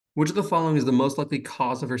Which of the following is the most likely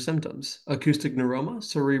cause of her symptoms? Acoustic neuroma,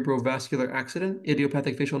 cerebrovascular accident,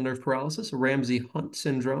 idiopathic facial nerve paralysis, Ramsay-Hunt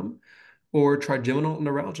syndrome, or trigeminal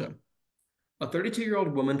neuralgia? A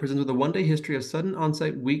 32-year-old woman presents with a one-day history of sudden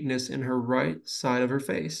onset weakness in her right side of her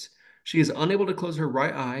face. She is unable to close her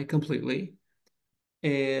right eye completely,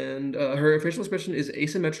 and her facial expression is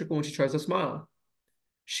asymmetrical when she tries to smile.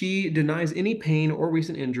 She denies any pain or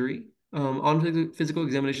recent injury. On physical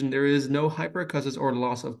examination, there is no hyperacusis or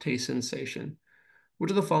loss of taste sensation. Which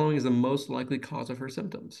of the following is the most likely cause of her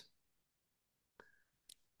symptoms?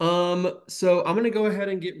 So I'm gonna go ahead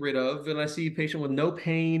and get rid of, and I see a patient with no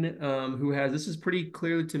pain, who has, this is pretty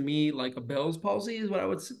clearly to me like a Bell's palsy is what I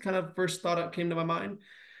would kind of first thought up came to my mind.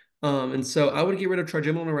 And so I would get rid of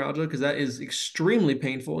trigeminal neuralgia because that is extremely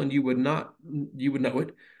painful and you would know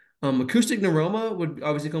it. Acoustic neuroma would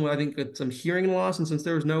obviously come with, I think, with some hearing loss. And since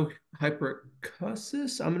there was no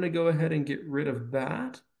hyperacusis, I'm going to go ahead and get rid of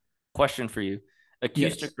that. Question for you.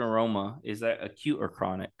 Yes. Acoustic neuroma, is that acute or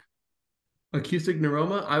chronic? Acoustic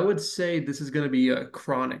neuroma, I would say this is going to be a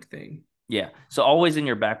chronic thing. Yeah. So always in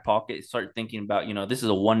your back pocket, start thinking about, this is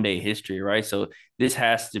a 1 day history, right? So this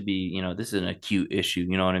has to be, this is an acute issue.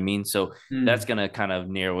 You know what I mean? So that's Hmm. going to kind of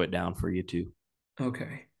narrow it down for you too.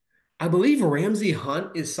 Okay. I believe Ramsay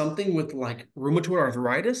Hunt is something with like rheumatoid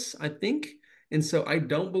arthritis, I think. And so I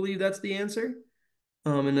don't believe that's the answer.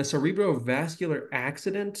 In a cerebrovascular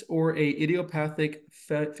accident or a idiopathic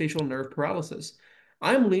facial nerve paralysis.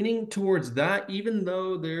 I'm leaning towards that, even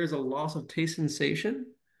though there's a loss of taste sensation.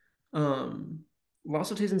 Um, Loss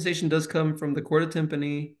of taste sensation does come from the chorda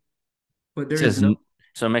tympani, but It there is says, no.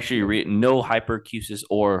 so make sure you read no hyperacusis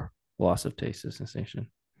or loss of taste or sensation.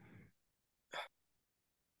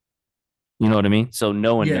 You know what I mean? So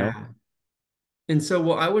no and no. Yeah. And so,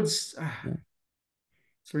 well, Yeah.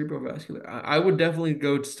 cerebrovascular. I would definitely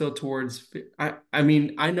go still towards. I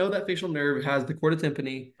mean, I know that facial nerve has the chorda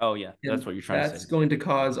tympani, Oh, yeah. That's and what you're trying to say. that's going to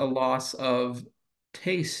cause a loss of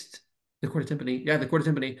taste. The chorda tympani, yeah, the chorda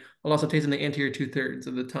tympani, a loss of taste in the anterior two-thirds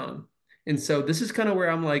of the tongue. And so this is kind of where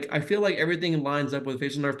I'm like, I feel like everything lines up with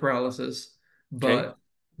facial nerve paralysis, Okay. but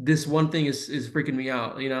this one thing is freaking me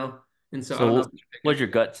out, you know? And so I don't know So if I should pick what's it. your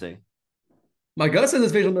gut say? My gut says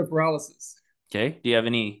it's facial nerve paralysis. Okay. Do you have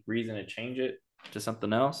any reason to change it to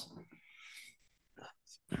something else?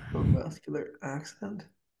 Vascular accident.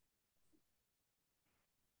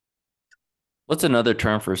 What's another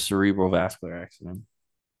term for cerebral vascular accident?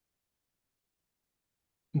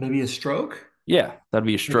 Maybe a stroke? Yeah, that'd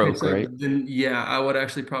be a Okay, stroke, so right? then yeah, I would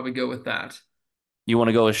actually probably go with that. You want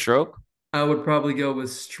to go with stroke? I would probably go with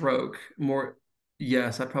stroke. More,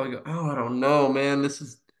 yes, I'd probably go. Oh, I don't know, man. This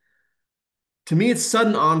is to me, it's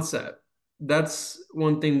sudden onset. That's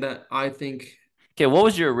one thing that I think. Okay, what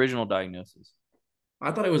was your original diagnosis?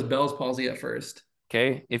 I thought it was Bell's palsy at first.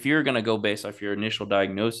 Okay, if you're gonna go based off your initial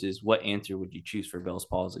diagnosis, what answer would you choose for Bell's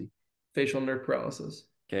palsy? Facial nerve paralysis.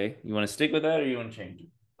 Okay, you want to stick with that or you want to change it?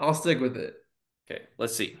 I'll stick with it. Okay,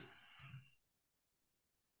 let's see.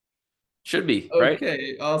 Should be right,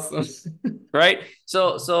 Okay, awesome. right.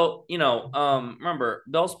 So remember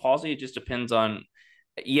Bell's palsy. It just depends on.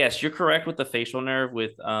 Yes, you're correct with the facial nerve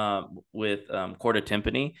with chorda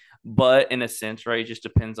tympani, but in a sense, right, it just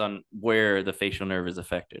depends on where the facial nerve is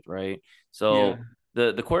affected, right? Yeah, So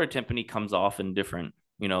the chorda tympani comes off in different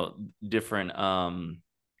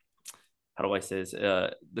how do I say this?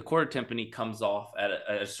 The chorda tympani comes off at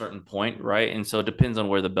a certain point, right? And so it depends on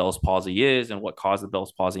where the Bell's palsy is and what caused the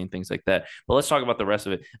Bell's palsy and things like that. But let's talk about the rest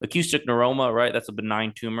of it. Acoustic neuroma, right? That's a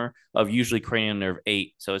benign tumor of usually cranial nerve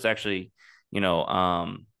 8. So it's actually, cranial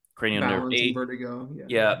nerve balance and 8. vertigo. Yeah.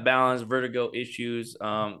 Yeah, balance, vertigo issues.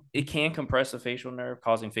 It can compress the facial nerve,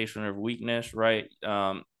 causing facial nerve weakness, right?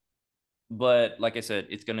 But like I said,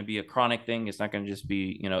 it's going to be a chronic thing. It's not going to just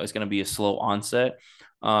be, it's going to be a slow onset.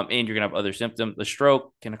 And you're going to have other symptoms. The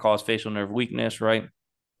stroke can cause facial nerve weakness, right?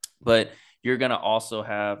 But you're going to also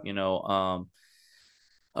have,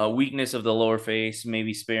 a weakness of the lower face,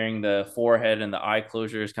 maybe sparing the forehead and the eye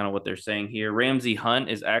closure is kind of what they're saying here. Ramsey Hunt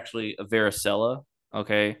is actually a varicella,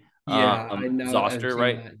 okay? Yeah, I know. I've Zoster, seen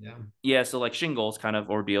right? that. Yeah. Yeah, so like shingles kind of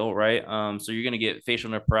ordeal, right? So you're gonna get facial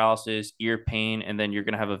nerve paralysis, ear pain, and then you're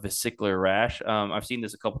gonna have a vesicular rash. I've seen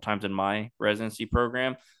this a couple times in my residency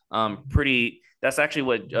program. Pretty. That's actually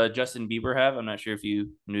what Justin Bieber have. I'm not sure if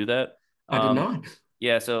you knew that. I did Um, not.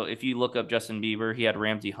 yeah, so if you look up Justin Bieber, he had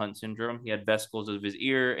Ramsey Hunt syndrome. He had vesicles of his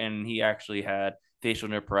ear, and he actually had facial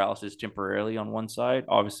nerve paralysis temporarily on one side.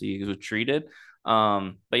 Obviously, he was treated.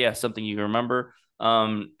 But yeah, something you can remember.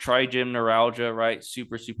 Trigem neuralgia, right?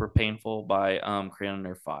 Super, super painful by cranial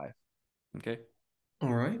nerve 5. Okay.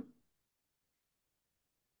 All right.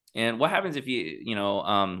 And what happens if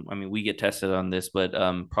I mean, we get tested on this, but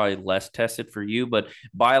probably less tested for you, but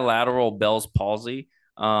bilateral Bell's palsy,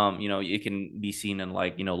 it can be seen in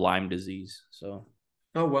like, Lyme disease. So,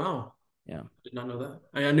 Oh wow. yeah. Did not know that.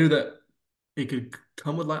 I knew that it could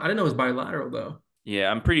come with I didn't know it was bilateral though.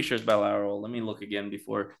 Yeah, I'm pretty sure it's bilateral. Let me look again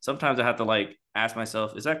before. Sometimes I have to like ask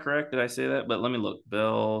myself, is that correct? Did I say that? But let me look.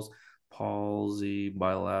 Bell's palsy,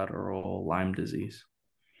 bilateral, Lyme disease.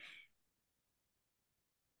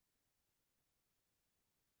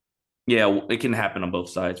 Yeah, it can happen on both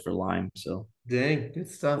sides for Lyme. So, Dang, good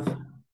stuff.